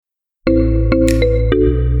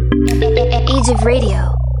Alternative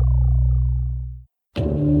Radio.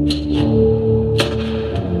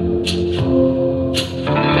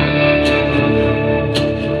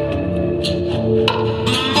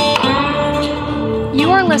 You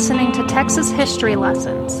are listening to Texas History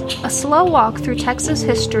Lessons, a slow walk through Texas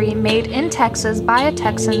history made in Texas by a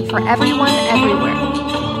Texan for everyone, everywhere.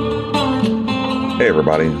 Hey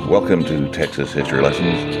everybody, welcome to Texas History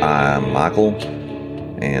Lessons. I'm Michael,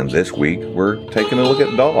 and this week we're taking a look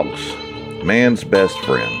at dogs, man's best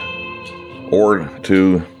friend. Or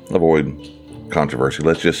to avoid controversy,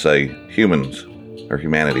 let's just say humans are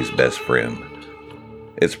humanity's best friend.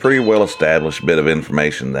 It's a pretty well established bit of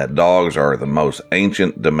information that dogs are the most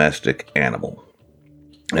ancient domestic animal.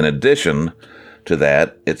 In addition to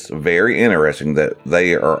that, it's very interesting that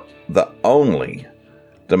they are the only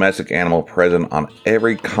domestic animal present on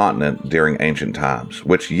every continent during ancient times,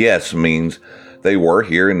 which yes means they were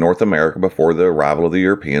here in North America before the arrival of the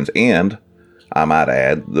Europeans, and I might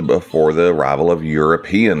add, before the arrival of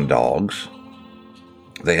European dogs.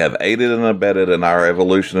 They have aided and abetted in our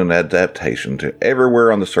evolution and adaptation to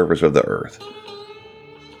everywhere on the surface of the earth.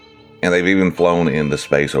 And they've even flown into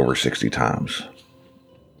space over 60 times.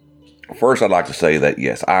 First, I'd like to say that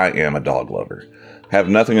yes, I am a dog lover. Have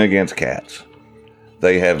nothing against cats.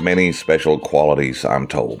 They have many special qualities, I'm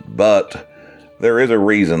told. But there is a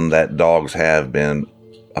reason that dogs have been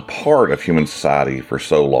a part of human society for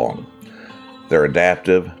so long. They're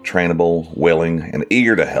adaptive, trainable, willing, and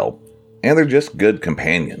eager to help. And they're just good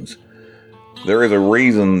companions. There is a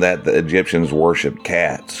reason that the Egyptians worshipped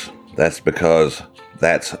cats. That's because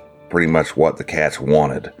that's pretty much what the cats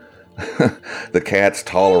wanted. The cats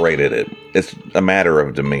tolerated it. It's a matter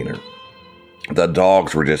of demeanor. The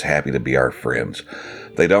dogs were just happy to be our friends.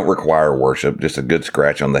 They don't require worship, just a good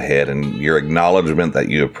scratch on the head and your acknowledgement that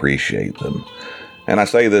you appreciate them. And I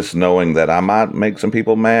say this knowing that I might make some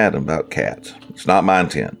people mad about cats. It's not my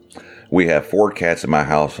intent. We have 4 cats in my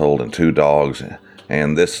household and 2 dogs,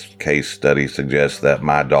 and this case study suggests that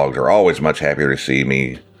my dogs are always much happier to see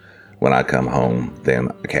me when I come home than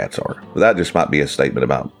the cats are. But that just might be a statement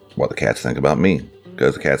about what the cats think about me,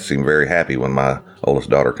 because the cats seem very happy when my oldest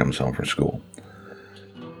daughter comes home from school.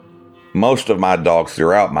 Most of my dogs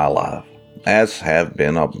throughout my life, as have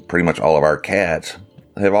been pretty much all of our cats,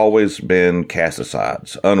 have always been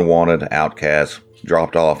cast-asides, unwanted, outcasts,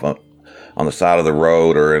 dropped off on the side of the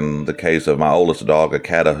road, or in the case of my oldest dog, a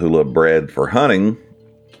Catahoula bred for hunting,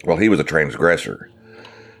 well, he was a transgressor.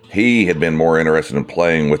 He had been more interested in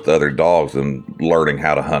playing with the other dogs than learning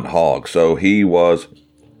how to hunt hogs. So he was,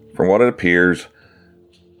 from what it appears,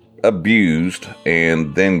 abused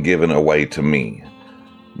and then given away to me.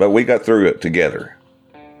 But we got through it together.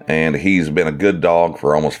 And he's been a good dog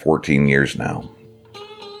for almost 14 years now.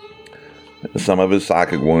 Some of his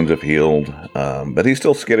psychic wounds have healed, but he's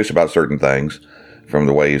still skittish about certain things from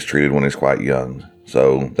the way he's treated when he's quite young.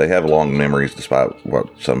 So they have long memories despite what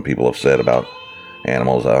some people have said about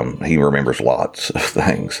animals. He remembers lots of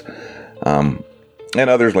things. And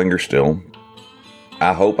others linger still.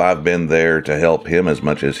 I hope I've been there to help him as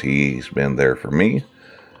much as he's been there for me.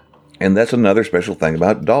 And that's another special thing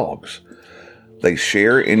about dogs. They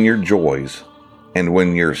share in your joys, and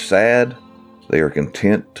when you're sad, they are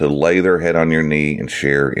content to lay their head on your knee and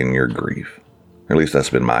share in your grief. Or at least that's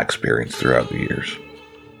been my experience throughout the years.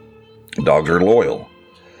 Dogs are loyal.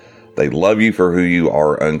 They love you for who you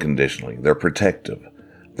are unconditionally. They're protective.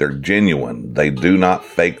 They're genuine. They do not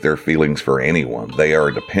fake their feelings for anyone. They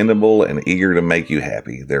are dependable and eager to make you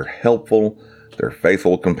happy. They're helpful. They're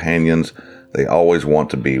faithful companions. They always want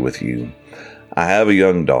to be with you. I have a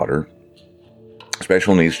young daughter,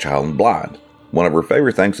 special needs child and blind. One of her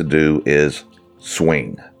favorite things to do is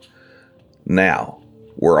swing. Now,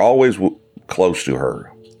 we're always close to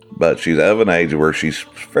her, but she's of an age where she's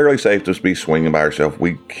fairly safe to be swinging by herself.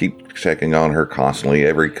 We keep checking on her constantly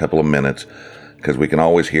every couple of minutes because we can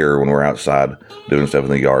always hear her when we're outside doing stuff in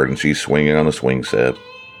the yard, and she's swinging on the swing set.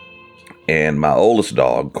 And my oldest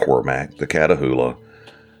dog, Cormac, the Catahoula,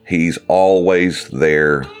 he's always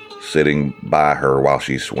there sitting by her while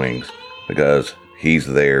she swings because he's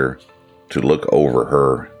there to look over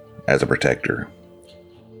her as a protector.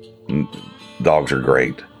 Dogs are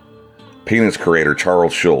great. Peanuts creator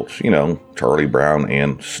Charles Schulz, Charlie Brown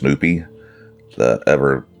and Snoopy, the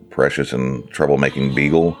ever precious and troublemaking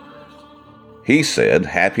beagle, he said,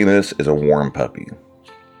 happiness is a warm puppy.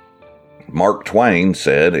 Mark Twain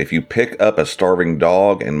said, if you pick up a starving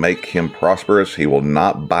dog and make him prosperous, he will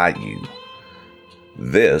not bite you.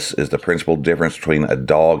 This is the principal difference between a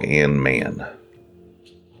dog and man.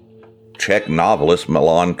 Czech novelist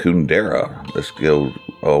Milan Kundera, this goes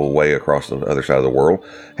way across the other side of the world,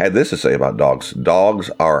 had this to say about dogs.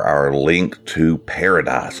 Dogs are our link to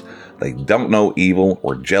paradise. They don't know evil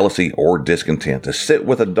or jealousy or discontent. To sit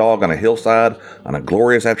with a dog on a hillside on a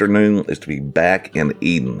glorious afternoon is to be back in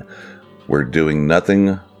Eden, where doing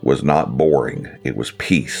nothing was not boring. It was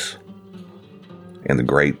peace. And the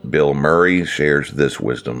great Bill Murray shares this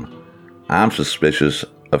wisdom. I'm suspicious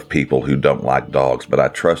of people who don't like dogs, but I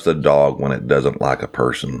trust a dog when it doesn't like a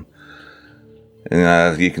person. And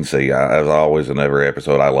as you can see, as always in every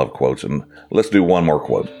episode, I love quotes. And let's do one more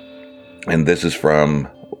quote. And this is from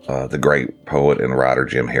the great poet and writer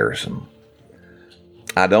Jim Harrison.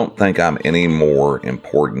 I don't think I'm any more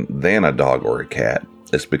important than a dog or a cat.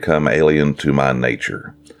 It's become alien to my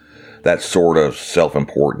nature. That sort of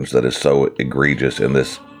self-importance that is so egregious in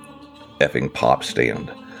this effing pop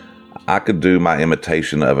stand. I could do my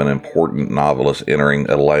imitation of an important novelist entering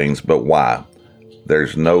Elaine's, but why?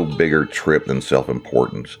 There's no bigger trip than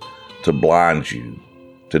self-importance. To blind you,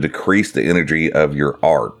 to decrease the energy of your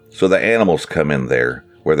art. So the animals come in there,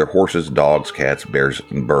 whether horses, dogs, cats, bears,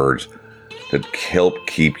 and birds, to help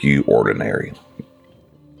keep you ordinary.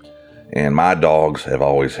 And my dogs have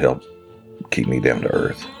always helped keep me down to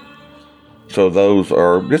earth. So those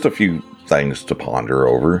are just a few things to ponder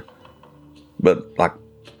over. But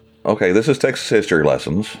okay, this is Texas History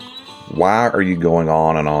Lessons. Why are you going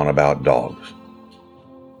on and on about dogs?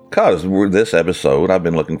 Because this episode I've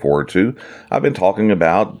been looking forward to, I've been talking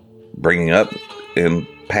about bringing up in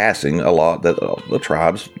passing a lot that the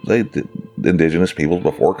tribes, the indigenous peoples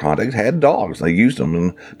before contact had dogs. They used them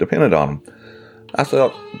and depended on them. I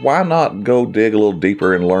thought, why not go dig a little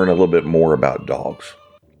deeper and learn a little bit more about dogs?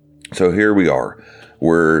 So here we are.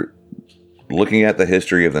 We're looking at the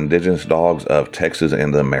history of the indigenous dogs of Texas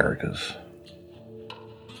and the Americas.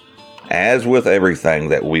 As with everything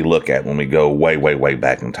that we look at when we go way, way, way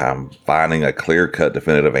back in time, finding a clear-cut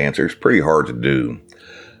definitive answer is pretty hard to do.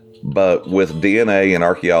 But with DNA and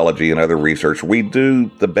archaeology and other research, we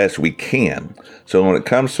do the best we can. So when it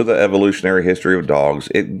comes to the evolutionary history of dogs,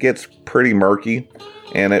 it gets pretty murky,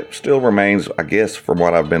 and it still remains, I guess, from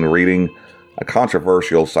what I've been reading, a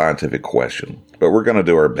controversial scientific question. But we're going to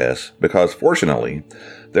do our best, because fortunately,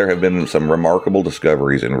 there have been some remarkable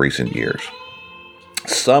discoveries in recent years.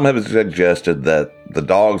 Some have suggested that the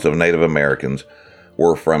dogs of Native Americans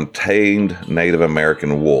were from tamed Native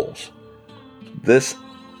American wolves. This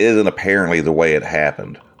isn't apparently the way it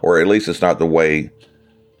happened, or at least it's not the way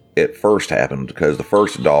it first happened, because the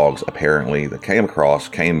first dogs apparently that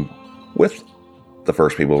came with the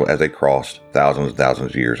first people as they crossed thousands and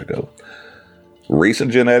thousands of years ago.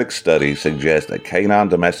 Recent genetic studies suggest that canine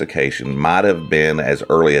domestication might have been as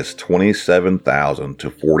early as 27,000 to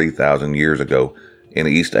 40,000 years ago in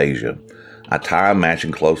East Asia, a time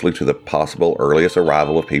matching closely to the possible earliest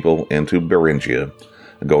arrival of people into Beringia,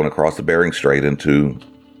 going across the Bering Strait into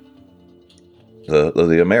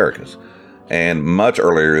the Americas. And much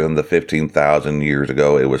earlier than the 15,000 years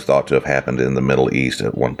ago, it was thought to have happened in the Middle East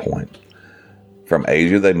at one point. From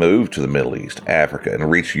Asia, they moved to the Middle East, Africa,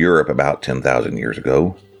 and reached Europe about 10,000 years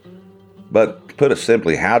ago. But to put it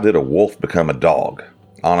simply, how did a wolf become a dog?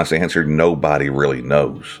 Honest answer, nobody really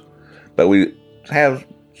knows. But we have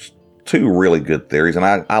two really good theories, and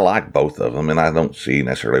I like both of them, and I don't see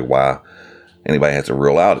necessarily why anybody has to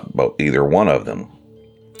rule out either one of them.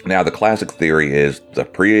 Now, the classic theory is the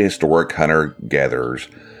prehistoric hunter-gatherers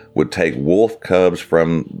would take wolf cubs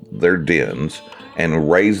from their dens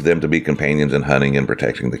and raise them to be companions in hunting and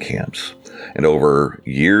protecting the camps. And over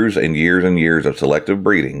years and years and years of selective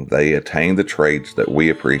breeding, they attained the traits that we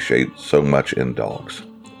appreciate so much in dogs.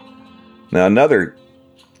 Now, another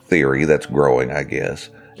theory that's growing, I guess,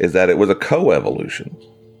 is that it was a coevolution.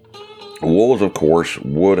 Wolves, of course,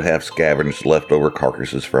 would have scavenged leftover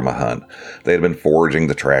carcasses from a hunt. They had been foraging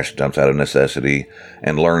the trash dumps out of necessity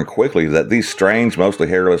and learned quickly that these strange, mostly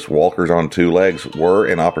hairless walkers on two legs were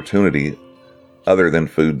an opportunity other than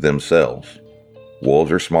food themselves.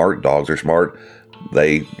 Wolves are smart, dogs are smart.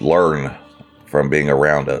 They learn from being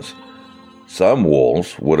around us. Some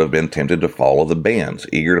wolves would have been tempted to follow the bands,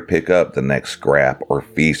 eager to pick up the next scrap or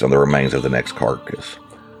feast on the remains of the next carcass.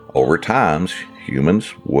 Over time,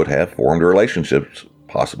 humans would have formed relationships,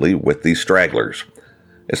 possibly with these stragglers.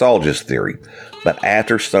 It's all just theory. But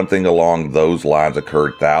after something along those lines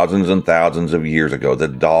occurred thousands and thousands of years ago, the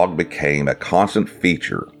dog became a constant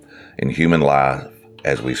feature in human life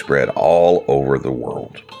as we spread all over the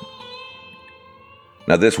world.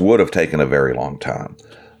 Now, this would have taken a very long time.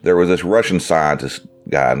 There was this Russian scientist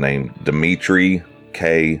guy named Dmitry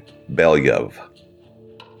K. Belyaev,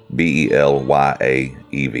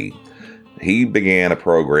 Belyaev. he began a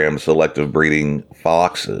program selective breeding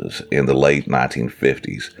foxes in the late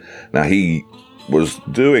 1950s. Now, he was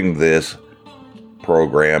doing this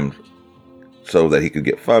program so that he could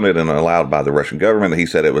get funded and allowed by the Russian government. He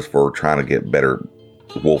said it was for trying to get better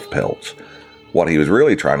wolf pelts. What he was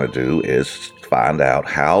really trying to do is find out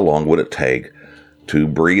how long would it take to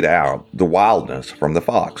breed out the wildness from the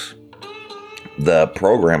fox. The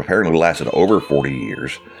program apparently lasted over 40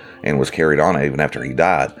 years and was carried on even after he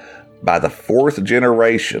died. By the fourth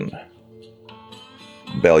generation,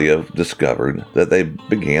 Belya discovered that they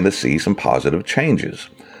began to see some positive changes.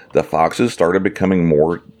 The foxes started becoming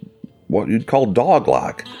more what you'd call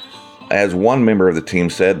dog-like. As one member of the team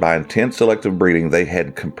said, by intense selective breeding, they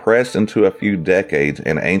had compressed into a few decades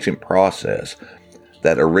an ancient process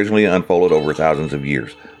that originally unfolded over thousands of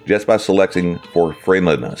years, just by selecting for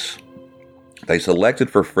friendliness. They selected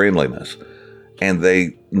for friendliness, and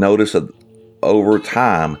they noticed that over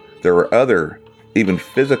time, there were other, even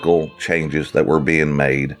physical changes that were being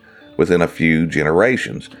made within a few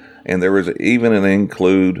generations. And there was even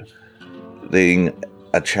including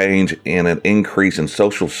a change in an increase in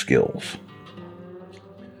social skills.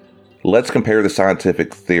 Let's compare the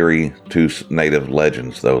scientific theory to native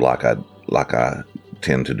legends, though, like I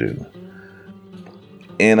tend to do.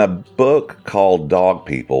 In a book called Dog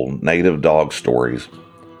People, Native Dog Stories,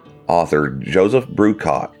 author Joseph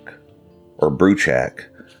Bruchac, Bruchac,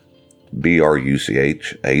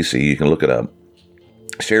 you can look it up,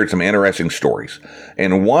 shared some interesting stories.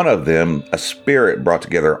 In one of them, a spirit brought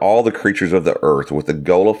together all the creatures of the earth with the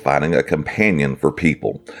goal of finding a companion for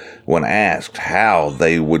people. When asked how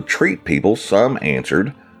they would treat people, some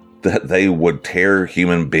answered that they would tear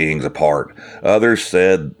human beings apart. Others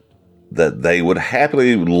said that they would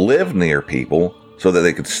happily live near people so that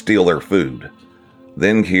they could steal their food.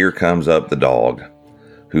 Then here comes up the dog,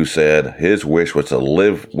 who said his wish was to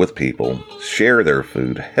live with people, share their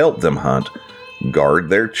food, help them hunt, guard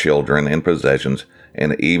their children and possessions,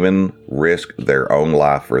 and even risk their own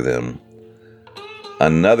life for them.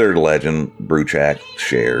 Another legend Bruchac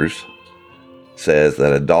shares says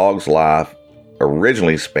that a dog's life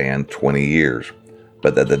originally spanned 20 years,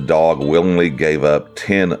 but that the dog willingly gave up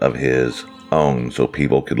 10 of his own so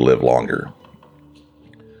people could live longer.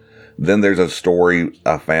 Then there's a story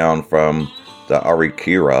I found from the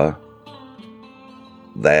Arikara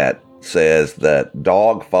that says that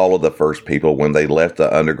dog followed the first people when they left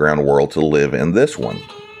the underground world to live in this one.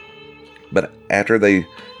 But after they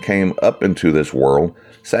came up into this world,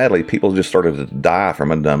 sadly, people just started to die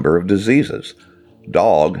from a number of diseases.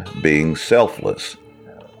 Dog, being selfless,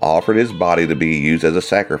 offered his body to be used as a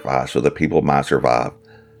sacrifice so that people might survive.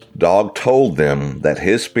 Dog told them that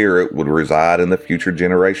his spirit would reside in the future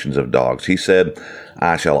generations of dogs. He said,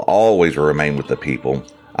 "I shall always remain with the people.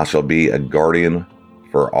 I shall be a guardian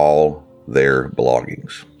for all their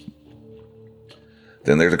belongings."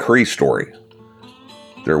 Then there's a Cree story.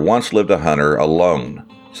 There once lived a hunter alone,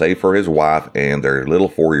 save for his wife and their little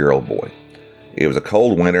 4-year-old boy. It was a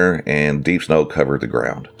cold winter and deep snow covered the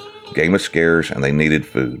ground. Game was scarce and they needed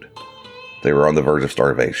food. They were on the verge of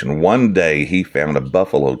starvation. One day he found a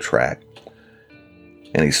buffalo track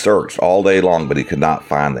and he searched all day long, but he could not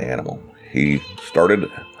find the animal. He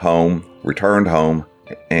returned home,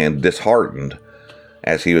 and disheartened,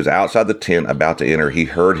 as he was outside the tent about to enter, he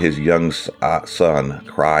heard his young son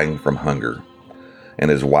crying from hunger. And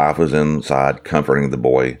his wife was inside comforting the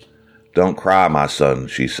boy. "Don't cry, my son,"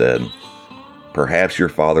 she said. "Perhaps your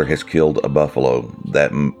father has killed a buffalo.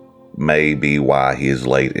 That may be why he is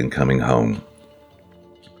late in coming home."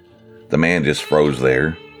 The man just froze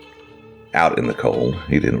there, out in the cold.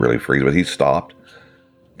 He didn't really freeze, but he stopped,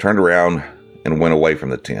 turned around, and went away from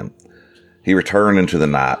the tent. He returned into the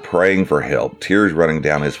night, praying for help, tears running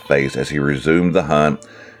down his face as he resumed the hunt,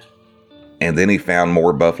 and then he found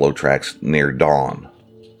more buffalo tracks near dawn.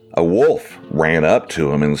 A wolf ran up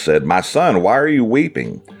to him and said, "My son, why are you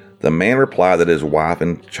weeping?" The man replied that his wife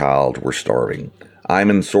and child were starving. "I'm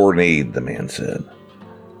in sore need," the man said.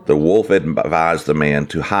 The wolf advised the man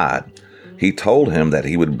to hide. He told him that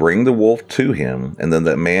he would bring the wolf to him, and then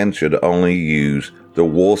the man should only use the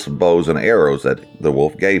wolf's bows and arrows that the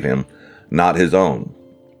wolf gave him, not his own.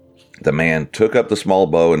 The man took up the small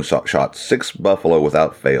bow and shot 6 buffalo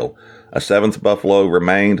without fail. A 7th buffalo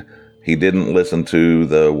remained. He didn't listen to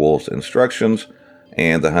the wolf's instructions,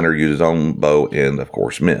 and the hunter used his own bow and, of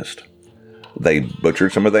course, missed. They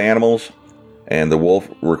butchered some of the animals, and the wolf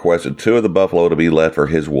requested 2 of the buffalo to be left for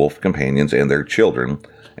his wolf companions and their children,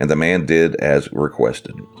 and the man did as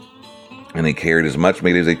requested. And he carried as much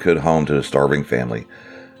meat as he could home to his starving family.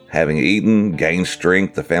 Having eaten, gained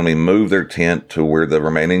strength, the family moved their tent to where the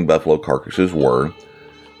remaining buffalo carcasses were.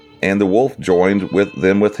 and the wolf joined with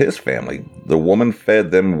them with his family. The woman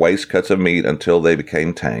fed them waste cuts of meat until they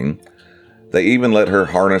became tame. They even let her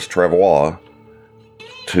harness travois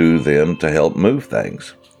to them to help move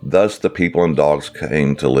things. Thus, the people and dogs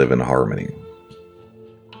came to live in harmony.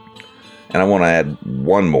 And I want to add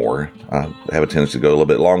one more. I have a tendency to go a little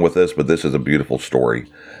bit long with this, but this is a beautiful story.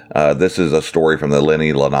 This is a story from the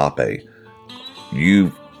Lenni Lenape.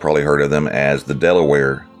 You've probably heard of them as the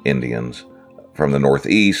Delaware Indians from the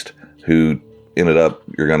Northeast, who ended up,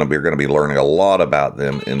 you're going to be learning a lot about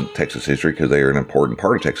them in Texas history, because they are an important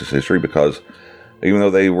part of Texas history, because even though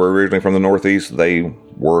they were originally from the Northeast, they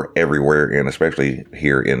were everywhere, and especially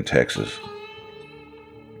here in Texas.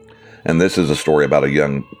 And this is a story about a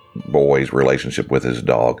young boy's relationship with his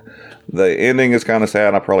dog. The ending is kind of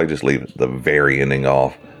sad. I'll probably just leave the very ending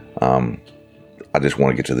off. I just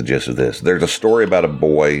want to get to the gist of this. There's a story about a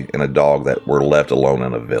boy and a dog that were left alone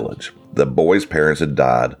in a village. The boy's parents had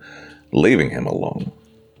died, leaving him alone,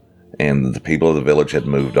 and the people of the village had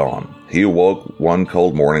moved on. He awoke one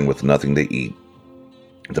cold morning with nothing to eat.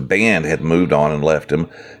 The band had moved on and left him.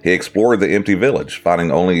 He explored the empty village,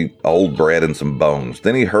 finding only old bread and some bones.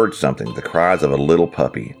 Then he heard something, the cries of a little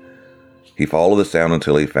puppy. He followed the sound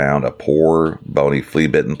until he found a poor, bony,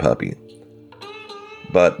 flea-bitten puppy.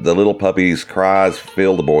 But the little puppy's cries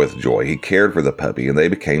filled the boy with joy. He cared for the puppy, and they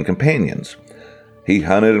became companions. He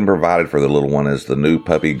hunted and provided for the little one. As the new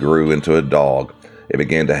puppy grew into a dog, it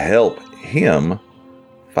began to help him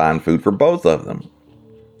find food for both of them.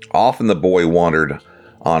 Often the boy wondered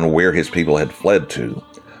on where his people had fled to.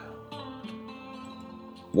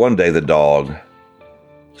 One day the dog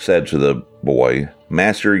said to the boy,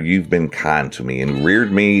 "Master, you've been kind to me and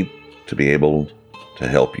reared me to be able to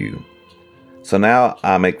help you. So now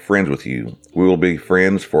I make friends with you. We will be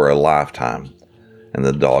friends for a lifetime." And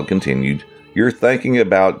the dog continued, "You're thinking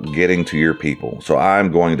about getting to your people, so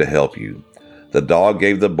I'm going to help you." The dog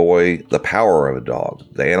gave the boy the power of a dog,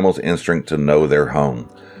 the animal's instinct to know their home.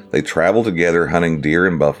 They traveled together hunting deer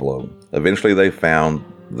and buffalo. Eventually they found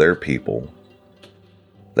their people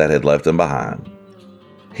that had left them behind.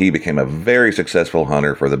 He became a very successful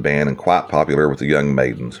hunter for the band and quite popular with the young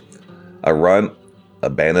maidens. A runt,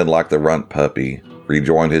 abandoned like the runt puppy,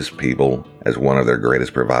 rejoined his people as one of their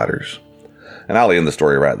greatest providers. And I'll end the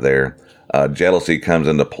story right there. Jealousy comes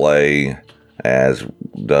into play, as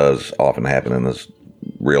does often happen in this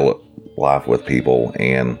real life with people,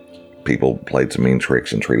 and people played some mean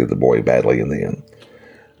tricks and treated the boy badly in the end.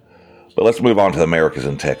 But let's move on to the Americas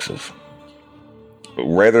and Texas.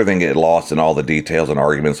 Rather than get lost in all the details and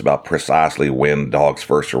arguments about precisely when dogs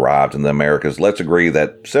first arrived in the Americas, let's agree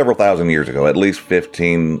that several thousand years ago, at least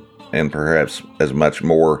 15 and perhaps as much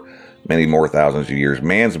more, many more thousands of years,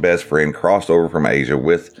 man's best friend crossed over from Asia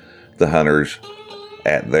with the hunters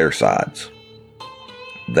at their sides.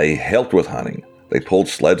 They helped with hunting. They pulled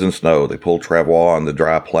sleds in snow. They pulled travois on the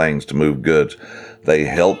dry plains to move goods. They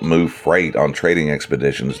helped move freight on trading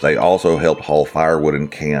expeditions. They also helped haul firewood in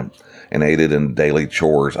camp and aided in daily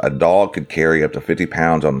chores. A dog could carry up to 50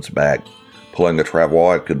 pounds on its back. Pulling a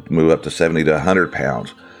travois, it could move up to 70 to 100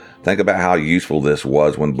 pounds. Think about how useful this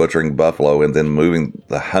was when butchering buffalo and then moving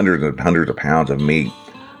the hundreds and hundreds of pounds of meat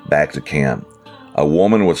back to camp. A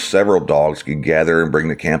woman with several dogs could gather and bring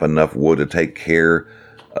to camp enough wood to take care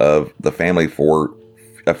of the family for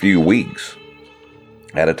a few weeks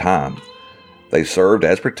at a time. They served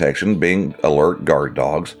as protection, being alert guard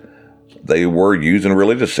dogs. They were used in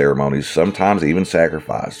religious ceremonies, sometimes even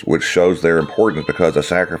sacrificed, which shows their importance because a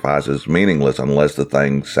sacrifice is meaningless unless the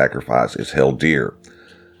thing sacrificed is held dear.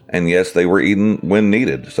 And yes, they were eaten when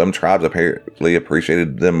needed. Some tribes apparently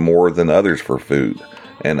appreciated them more than others for food,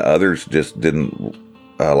 and others just didn't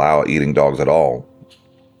allow eating dogs at all.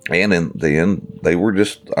 And in the end, they were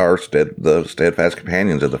just the steadfast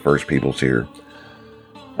companions of the first peoples here.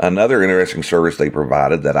 Another interesting service they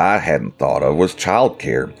provided that I hadn't thought of was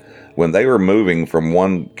childcare. When they were moving from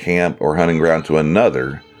one camp or hunting ground to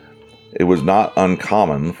another, it was not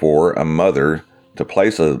uncommon for a mother to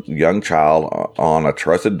place a young child on a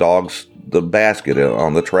trusted dog's basket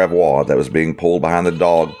on the travois that was being pulled behind the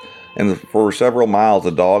dog. And for several miles,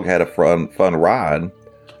 the dog had a fun ride,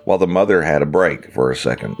 while the mother had a break for a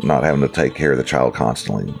second, not having to take care of the child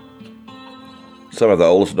constantly. Some of the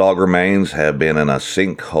oldest dog remains have been in a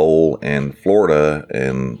sinkhole in Florida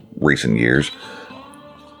in recent years.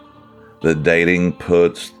 The dating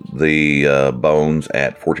puts the bones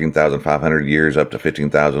at 14,500 years up to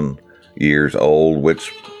 15,000 years old,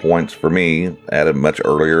 which points for me at a much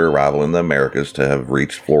earlier arrival in the Americas to have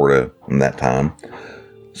reached Florida in that time.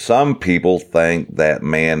 Some people think that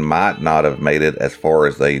man might not have made it as far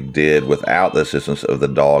as they did without the assistance of the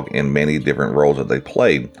dog in many different roles that they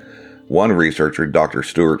played. One researcher, Dr.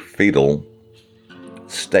 Stuart Fiedel,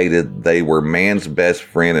 stated they were man's best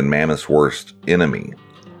friend and mammoth's worst enemy.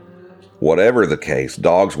 Whatever the case,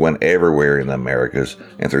 dogs went everywhere in the Americas,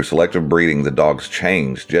 and through selective breeding, the dogs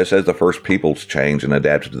changed, just as the first peoples changed and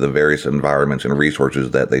adapted to the various environments and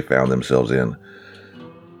resources that they found themselves in.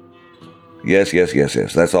 Yes.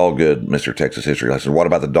 That's all good, Mr. Texas History Lesson. What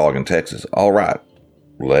about the dog in Texas? All right,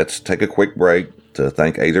 let's take a quick break to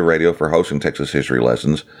thank Asia Radio for hosting Texas History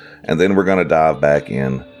Lessons, and then we're going to dive back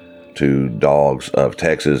in to dogs of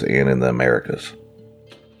Texas and in the Americas.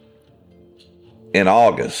 In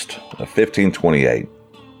August of 1528,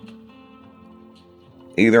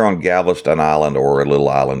 either on Galveston Island or a little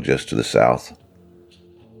island just to the south,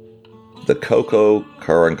 the Coco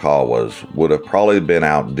Karankawas would have probably been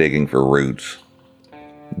out digging for roots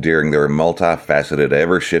during their multifaceted,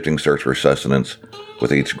 ever-shifting search for sustenance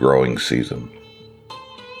with each growing season.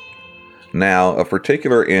 Now, of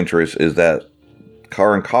particular interest is that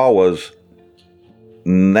Karankawa's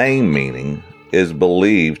name meaning is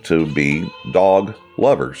believed to be dog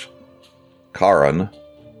lovers. Karan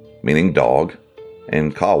meaning dog,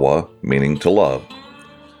 and Kawa meaning to love.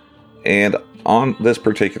 And on this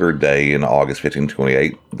particular day in August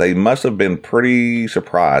 1528, they must have been pretty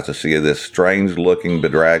surprised to see this strange-looking,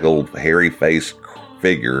 bedraggled, hairy-faced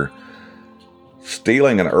figure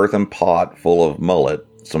stealing an earthen pot full of mullet,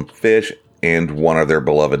 some fish, and one of their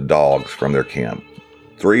beloved dogs from their camp.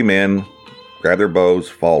 3 men grab their bows,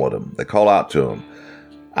 followed him. They call out to him.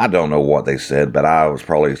 I don't know what they said, but I was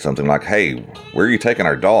probably something like, "Hey, where are you taking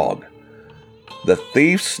our dog?" The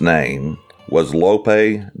thief's name was Lope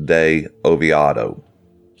de Oviedo,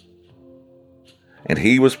 and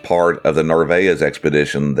he was part of the Narvaez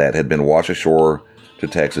expedition that had been washed ashore to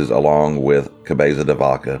Texas along with Cabeza de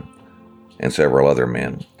Vaca and several other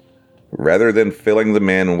men. Rather than filling the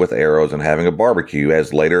men with arrows and having a barbecue,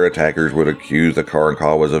 as later attackers would accuse the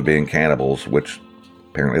Karankawas of being cannibals, which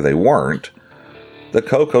apparently they weren't, the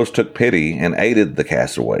Cocos took pity and aided the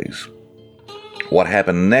castaways. What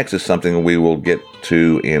happened next is something we will get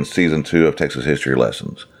to in Season 2 of Texas History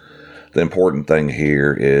Lessons. The important thing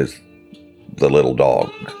here is the little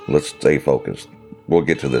dog. Let's stay focused. We'll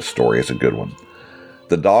get to this story. It's a good one.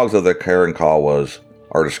 The dogs of the Karankawas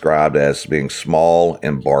are described as being small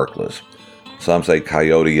and barkless. Some say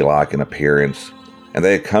coyote-like in appearance, and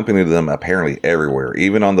they accompanied them apparently everywhere,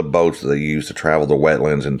 even on the boats that they used to travel the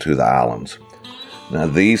wetlands and to the islands. Now,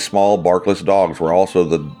 these small barkless dogs were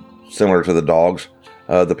also similar to the dogs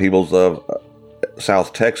the peoples of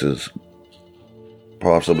South Texas.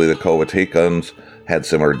 Possibly the Coatecans had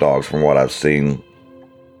similar dogs from what I've seen.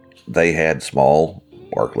 They had small,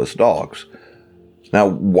 barkless dogs. Now,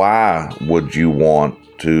 why would you want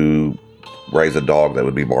to raise a dog that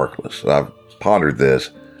would be barkless? I've pondered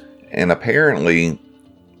this, and apparently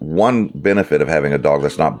one benefit of having a dog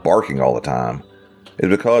that's not barking all the time is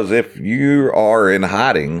because if you are in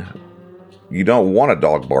hiding, you don't want a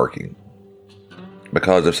dog barking.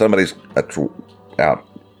 Because if somebody's out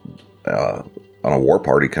on a war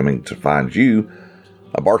party coming to find you,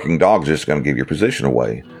 a barking dog is just going to give your position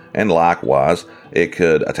away. And likewise, it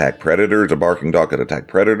could attack predators. A barking dog could attack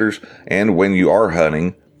predators. And when you are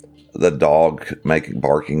hunting, the dog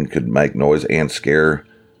barking could make noise and scare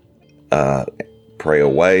prey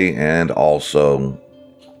away, and also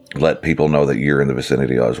let people know that you're in the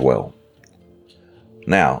vicinity as well.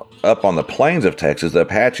 Now, up on the plains of Texas, the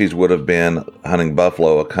Apaches would have been hunting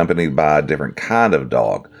buffalo accompanied by a different kind of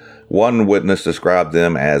dog. One witness described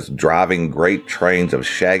them as driving great trains of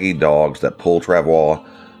shaggy dogs that pull travois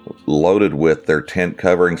loaded with their tent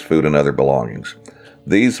coverings, food, and other belongings.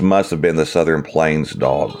 These must have been the Southern Plains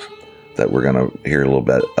dogs that we're going to hear a little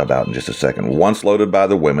bit about in just a second. Once loaded by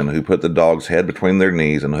the women, who put the dog's head between their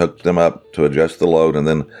knees and hooked them up to adjust the load, and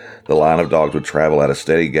then the line of dogs would travel at a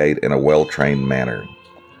steady gait in a well-trained manner.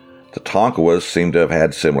 The Tonkawas seem to have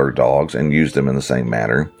had similar dogs and used them in the same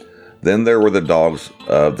manner. Then there were the dogs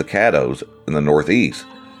of the Caddos in the Northeast.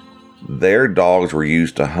 Their dogs were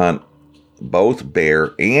used to hunt both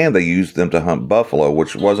bear, and they used them to hunt buffalo,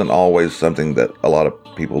 which wasn't always something that a lot of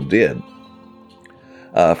people did.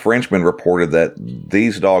 Frenchmen reported that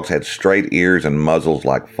these dogs had straight ears and muzzles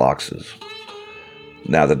like foxes.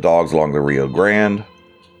 Now, the dogs along the Rio Grande,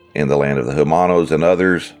 in the land of the Humanos and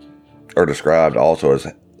others, are described also as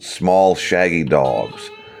small, shaggy dogs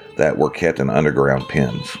that were kept in underground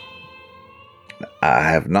pens. I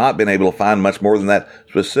have not been able to find much more than that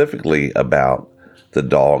specifically about the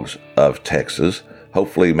dogs of Texas.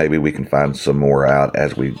 Hopefully, maybe we can find some more out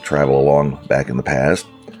as we travel along back in the past.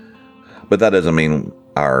 But that doesn't mean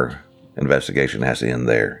our investigation has to end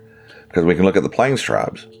there, because we can look at the Plains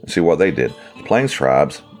tribes and see what they did. The Plains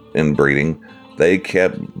tribes in breeding, they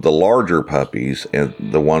kept the larger puppies and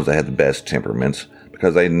the ones that had the best temperaments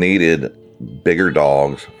because they needed bigger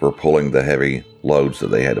dogs for pulling the heavy loads that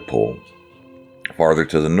they had to pull. Farther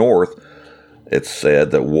to the north, it's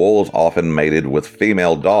said that wolves often mated with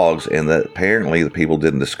female dogs, and that apparently the people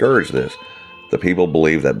didn't discourage this. The people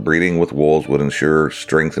believed that breeding with wolves would ensure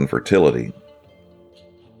strength and fertility.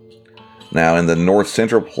 Now, in the north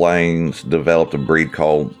central plains developed a breed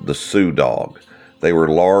called the Sioux dog. They were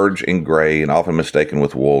large and gray and often mistaken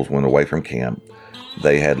with wolves when away from camp.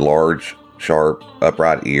 They had large, sharp,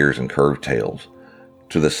 upright ears and curved tails.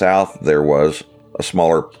 To the south, there was a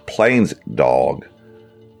smaller plains dog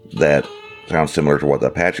that sounds similar to what the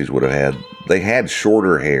Apaches would have had. They had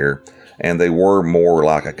shorter hair, and they were more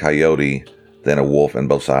like a coyote than a wolf in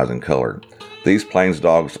both size and color. These plains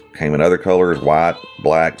dogs came in other colors: white,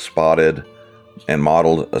 black, spotted, and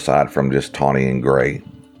mottled, aside from just tawny and gray.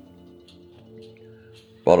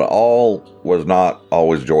 But all was not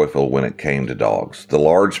always joyful when it came to dogs. The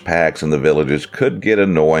large packs in the villages could get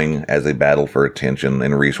annoying as they battled for attention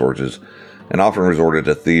and resources, and often resorted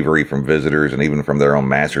to thievery from visitors and even from their own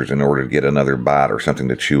masters in order to get another bite or something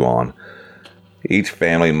to chew on. Each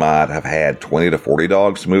family might have had 20 to 40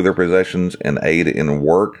 dogs to move their possessions and aid in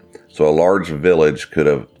work, so a large village could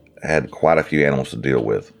have had quite a few animals to deal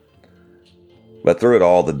with. But through it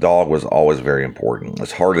all, the dog was always very important.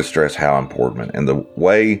 It's hard to stress how important, and the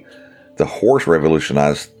way the horse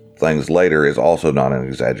revolutionized things later is also not an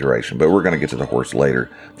exaggeration, but we're going to get to the horse later.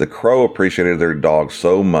 The Crow appreciated their dog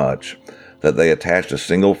so much that they attached a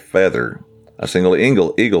single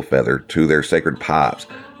eagle feather to their sacred pipes.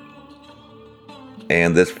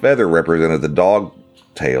 And this feather represented the dog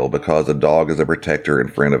tail because the dog is a protector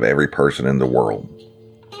and friend of every person in the world.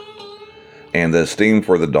 And the esteem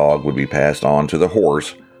for the dog would be passed on to the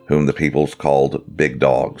horse, whom the peoples called big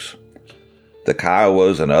dogs. The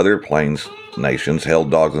Kiowas and other plains nations held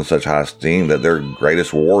dogs in such high esteem that their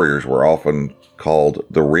greatest warriors were often called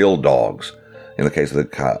the real dogs. In the case of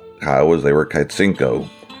the Kiowas, they were Kaitsinko.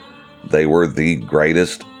 They were the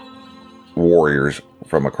greatest warriors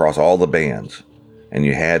from across all the bands, and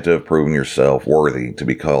you had to have proven yourself worthy to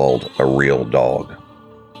be called a real dog.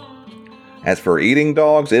 As for eating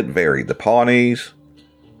dogs, it varied. The Pawnees,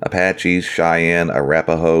 Apaches, Cheyenne,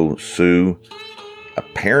 Arapaho, Sioux,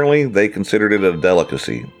 apparently they considered it a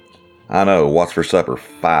delicacy. I know, what's for supper?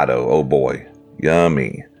 Fido, oh boy,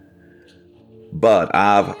 yummy. But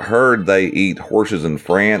I've heard they eat horses in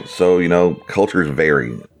France, so, cultures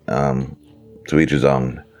vary, to each his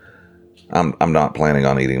own. I'm not planning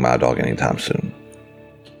on eating my dog anytime soon.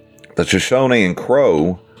 The Shoshone and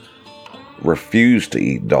Crow refused to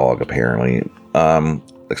eat dog, apparently,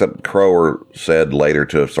 except Crow are said later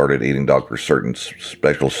to have started eating dog for certain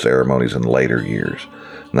special ceremonies in later years.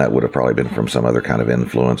 And that would have probably been from some other kind of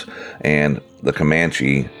influence. And the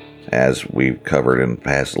Comanche, as we've covered in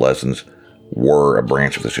past lessons, were a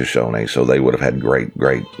branch of the Shoshone, so they would have had great,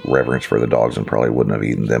 great reverence for the dogs and probably wouldn't have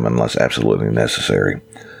eaten them unless absolutely necessary.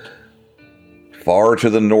 Far to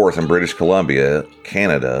the north in British Columbia,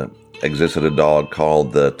 Canada, existed a dog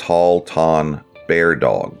called the Tall Ton Bear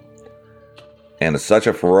Dog. And such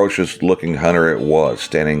a ferocious looking hunter it was,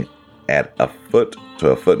 standing at a foot to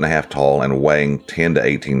a foot and a half tall and weighing 10 to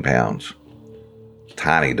 18 pounds.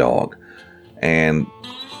 Tiny dog. And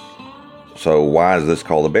so why is this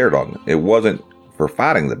called a bear dog? It wasn't for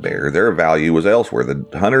fighting the bear. Their value was elsewhere.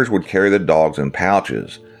 The hunters would carry the dogs in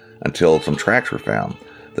pouches until some tracks were found.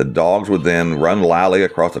 The dogs would then run loudly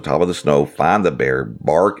across the top of the snow, find the bear,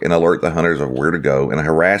 bark and alert the hunters of where to go, and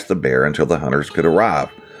harass the bear until the hunters could arrive.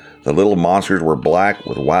 The little monsters were black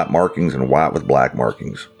with white markings and white with black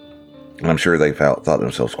markings. And I'm sure they thought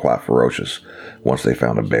themselves quite ferocious once they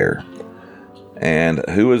found a bear. And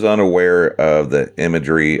who is unaware of the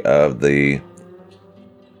imagery of the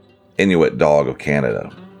Inuit dog of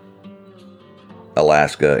Canada,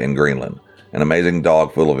 Alaska, and Greenland? An amazing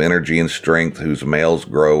dog full of energy and strength whose males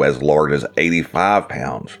grow as large as 85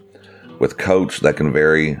 pounds, with coats that can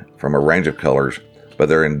vary from a range of colors, but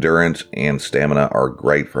their endurance and stamina are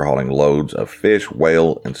great for hauling loads of fish,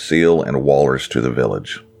 whale, and seal and walrus to the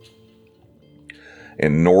village.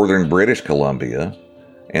 In northern British Columbia,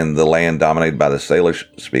 in the land dominated by the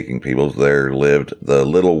Salish-speaking peoples, there lived the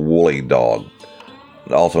Little Woolly Dog,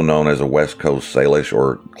 also known as a West Coast Salish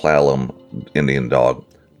or Clallam Indian dog.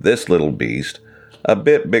 This little beast, a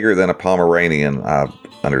bit bigger than a Pomeranian, I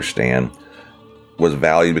understand, was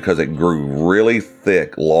valued because it grew really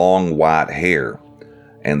thick, long, white hair,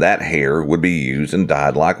 and that hair would be used and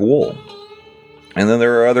dyed like wool. And then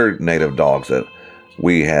there are other native dogs that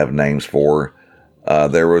we have names for.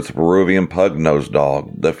 There was the Peruvian pug-nosed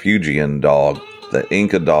dog, the Fuegian dog, the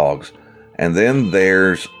Inca dogs. And then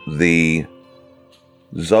there's the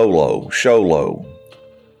Xolo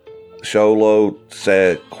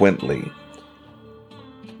Sequently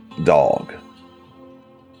dog.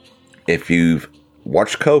 If you've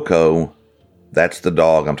watched Coco, that's the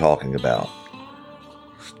dog I'm talking about.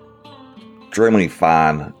 Extremely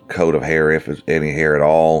fine coat of hair, if it's any hair at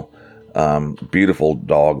all. Beautiful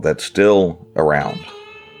dog that's still around.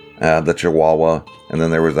 The Chihuahua, and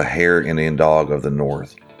then there was the Hare Indian dog of the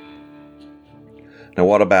north. Now,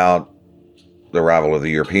 what about the arrival of the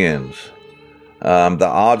Europeans? The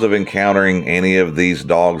odds of encountering any of these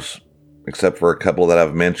dogs, except for a couple that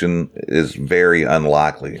I've mentioned, is very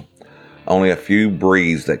unlikely. Only a few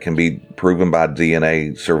breeds that can be proven by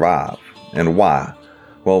DNA survive. And why?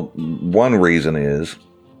 Well, one reason is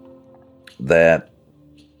that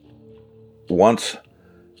once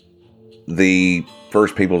the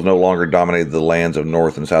first peoples no longer dominated the lands of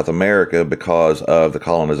North and South America because of the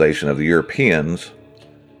colonization of the Europeans,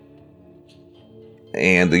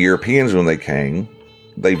 and the Europeans, when they came,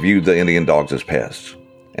 they viewed the Indian dogs as pests.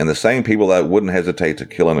 And the same people that wouldn't hesitate to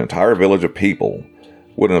kill an entire village of people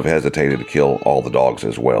wouldn't have hesitated to kill all the dogs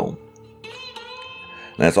as well.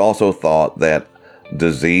 And it's also thought that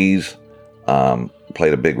disease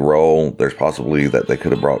played a big role. There's possibly that they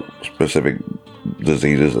could have brought specific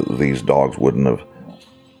diseases that these dogs wouldn't have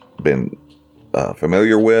been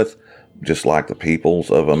familiar with, just like the peoples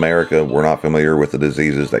of America were not familiar with the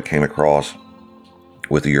diseases that came across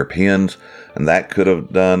with the Europeans, and that could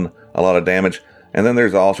have done a lot of damage. And then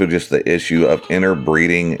there's also just the issue of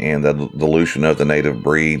interbreeding and the dilution of the native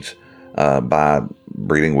breeds by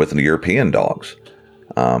breeding with the European dogs.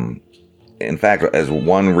 In fact, as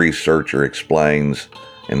one researcher explains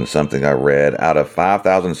in something I read, out of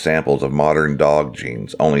 5,000 samples of modern dog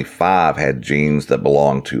genes, only 5 had genes that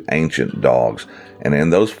belonged to ancient dogs. And in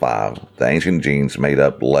those 5, the ancient genes made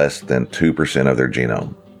up less than 2% of their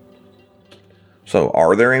genome. So,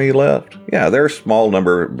 are there any left? Yeah, there are a small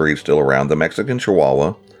number of breeds still around. The Mexican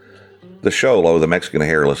Chihuahua, the Xolo, the Mexican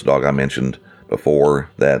hairless dog I mentioned before,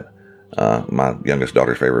 that my youngest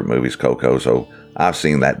daughter's favorite movie is Coco, so I've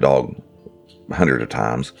seen that dog hundreds of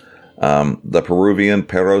times. The Peruvian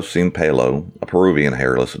Perro Sin Pelo, a Peruvian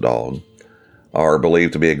hairless dog, are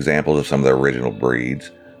believed to be examples of some of the original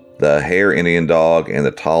breeds. The Hare Indian dog and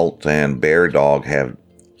the Tahltan bear dog have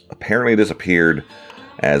apparently disappeared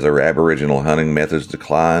as their aboriginal hunting methods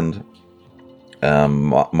declined.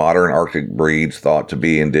 Modern Arctic breeds thought to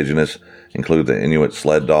be indigenous include the Inuit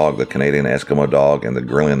sled dog, the Canadian Eskimo dog, and the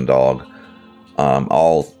Greenland dog.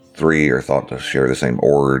 All 3 are thought to share the same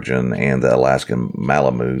origin, and the Alaskan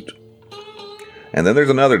Malamute. And then there's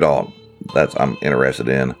another dog that I'm interested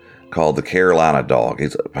in called the Carolina dog.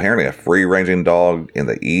 He's apparently a free-ranging dog in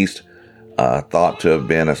the east, thought to have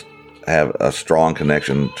been have a strong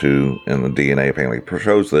connection to, and the DNA apparently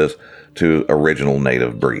shows this, to original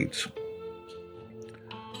native breeds.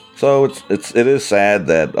 So it is sad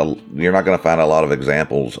that you're not going to find a lot of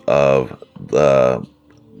examples of the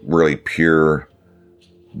really pure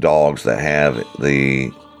dogs that have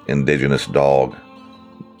the indigenous dog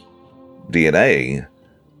DNA,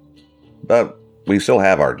 but we still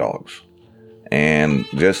have our dogs. And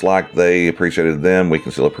just like they appreciated them, we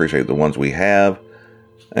can still appreciate the ones we have.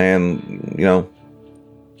 And,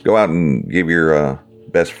 go out and give your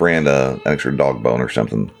best friend an extra dog bone or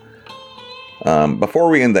something. Before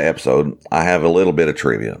we end the episode, I have a little bit of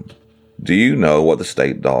trivia. Do you know what the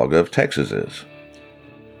state dog of Texas is?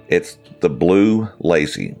 It's the Blue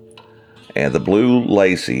Lacy. And the Blue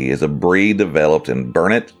Lacy is a breed developed in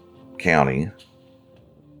Burnett County.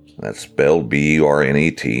 That's spelled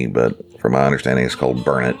B-U-R-N-E-T, but from my understanding it's called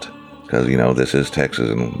Burnett, because, this is Texas,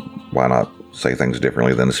 and why not say things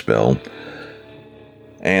differently than the spell.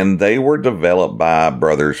 And they were developed by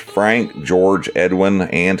brothers Frank, George, Edwin,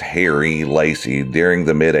 and Harry Lacy during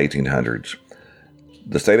the mid-1800s.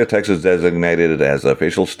 The state of Texas designated it as the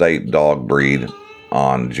official state dog breed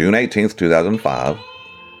on June 18th, 2005.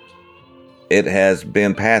 It has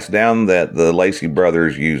been passed down that the Lacy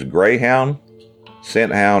brothers used Greyhound,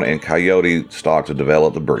 Scent Hound, and Coyote stock to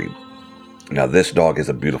develop the breed. Now, this dog is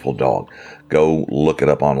a beautiful dog. Go look it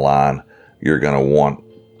up online. You're going to want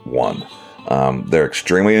one. They're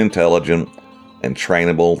extremely intelligent and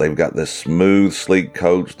trainable. They've got this smooth, sleek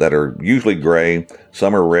coats that are usually gray.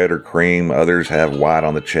 Some are red or cream. Others have white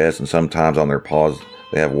on the chest, and sometimes on their paws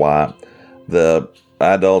they have white. The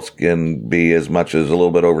adults can be as much as a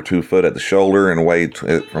little bit over 2 foot at the shoulder and weigh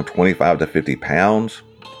from 25 to 50 pounds.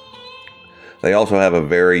 They also have a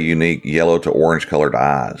very unique yellow to orange colored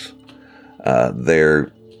eyes.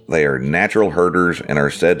 Their They are natural herders and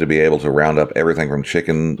are said to be able to round up everything from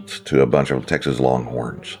chickens to a bunch of Texas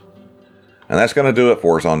Longhorns. And that's going to do it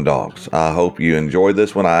for us on dogs. I hope you enjoyed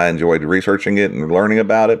this one. I enjoyed researching it and learning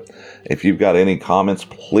about it. If you've got any comments,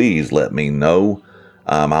 please let me know.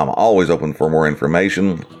 I'm always open for more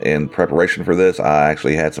information. In preparation for this, I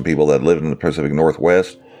actually had some people that lived in the Pacific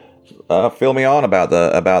Northwest fill me on about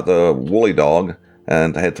the woolly dog,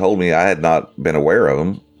 and had told me I had not been aware of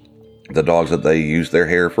them. The dogs that they use their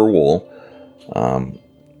hair for wool.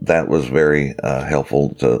 That was very helpful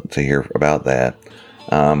to hear about that.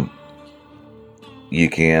 You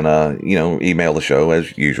can, email the show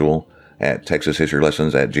as usual at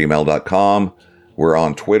texashistorylessons@gmail.com. We're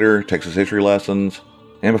on Twitter, Texas History Lessons.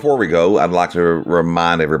 And before we go, I'd like to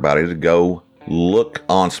remind everybody to go look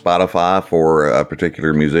on Spotify for a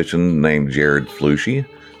particular musician named Jared Flushy.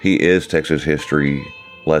 He is Texas History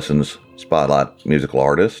Lessons Spotlight musical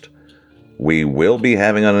artist. We will be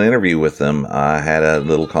having an interview with them. I had a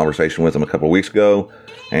little conversation with them a couple of weeks ago,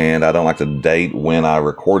 and I don't like to date when I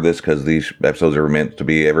record this because these episodes are meant to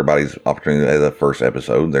be everybody's opportunity as a first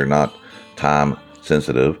episode. They're not time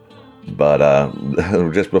sensitive. But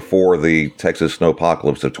just before the Texas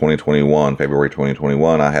Snowpocalypse of 2021, February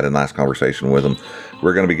 2021, I had a nice conversation with him.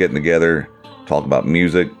 We're going to be getting together, talk about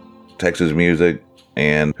music, Texas music,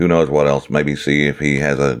 and who knows what else. Maybe see if he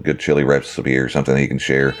has a good chili recipe or something he can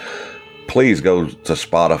share. Please go to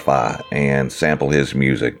Spotify and sample his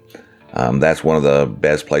music. That's one of the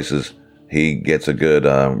best places. He gets a good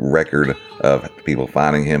record of people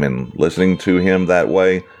finding him and listening to him that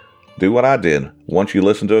way. Do what I did. Once you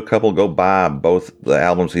listen to a couple, go buy both the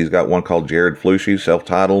albums. He's got one called Jared Flushy,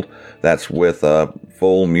 self-titled. That's with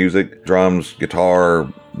full music, drums,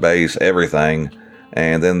 guitar, bass, everything.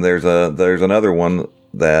 And then there's another one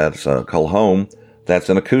that's called Home. That's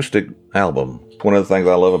an acoustic album. One of the things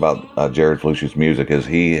I love about Jared Flushy's music is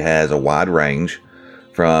he has a wide range,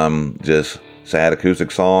 from just sad acoustic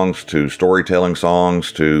songs to storytelling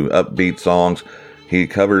songs to upbeat songs. He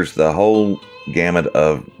covers the whole gamut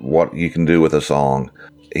of what you can do with a song.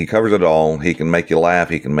 He covers it all. He can make you laugh.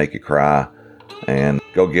 He can make you cry. And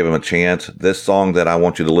go give him a chance. This song that I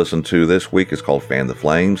want you to listen to this week is called Fan the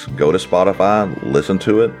Flames. Go to Spotify, listen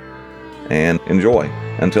to it, and enjoy.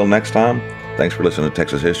 Until next time, thanks for listening to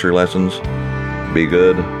Texas History Lessons. Be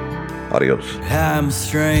good. Adios. I'm a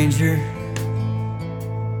stranger,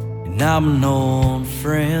 and I'm an old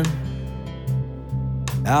friend.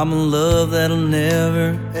 I'm a love that'll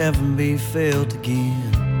never, ever be felt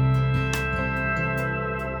again.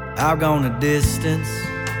 I've gone a distance,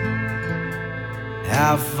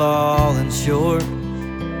 I've fallen short,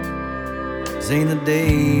 seen the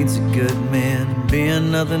deeds of good men,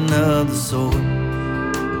 been nothing of the sort.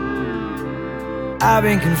 I've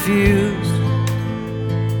been confused,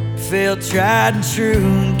 felt tried and true,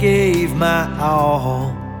 and gave my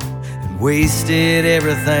all, and wasted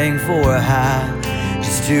everything for a high,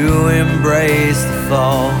 just to embrace the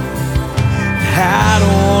fall. I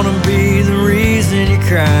don't wanna be the reason you're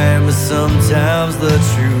crying, but sometimes the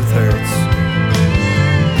truth hurts.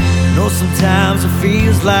 No, sometimes it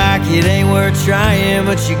feels like it ain't worth trying,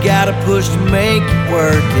 but you gotta push to make it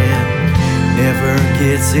work, and it never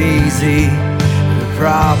gets easy, and the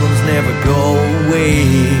problems never go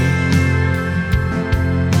away.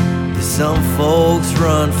 Some folks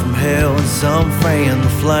run from hell and some fan the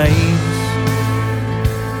flames.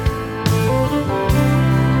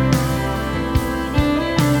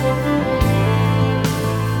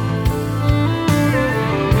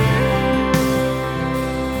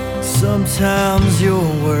 Sometimes your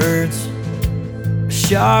words are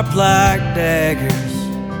sharp like daggers.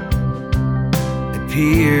 They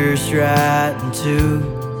pierce right into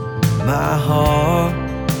my heart.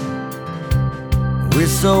 We're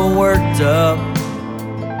so worked up,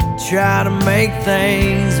 try to make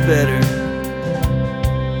things better.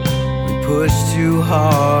 We push too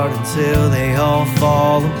hard until they all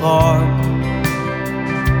fall apart.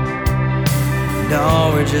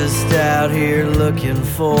 No, we're just out here looking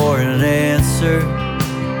for an answer.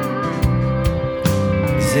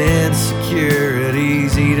 These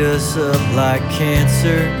insecurities eat us up like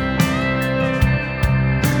cancer.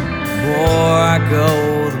 The more I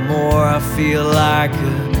go, the more I feel like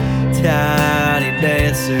a tiny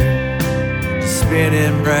dancer,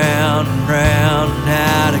 spinning round and round and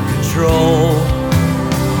out of control.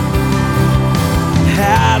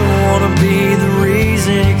 I don't wanna be the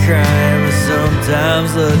reason you're crying, but sometimes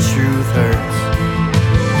the truth hurts.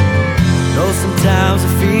 No, sometimes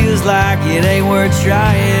it feels like it ain't worth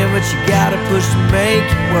trying, but you gotta push to make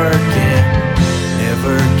it work, and it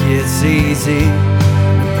never gets easy.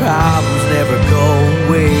 Problems never go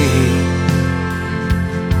away.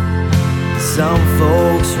 Some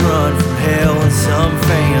folks run from hell and some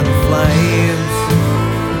fan the flames.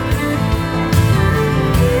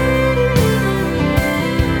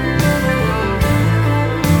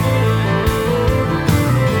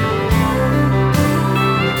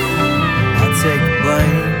 I take the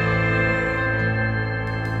blame,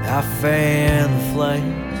 I fan the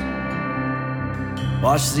flames,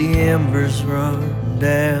 watch the embers run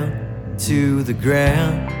down to the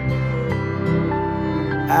ground.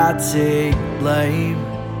 I take blame,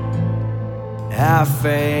 I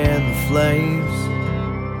fan the flames,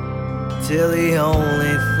 till the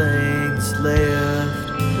only thing that's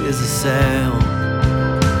left is a sound.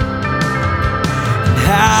 And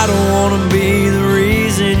I don't wanna be the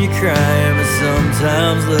reason you're crying, but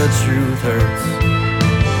sometimes the truth hurts.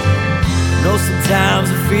 I know sometimes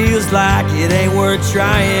it feels like it ain't worth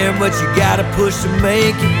trying, but you gotta push to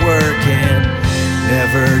make it work, and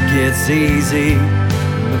never gets easy.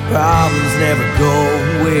 The problems never go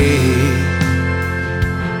away.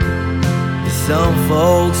 Some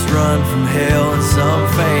folks run from hell and some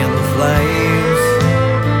fan the flames.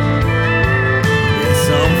 Yeah,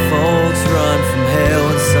 some folks run from hell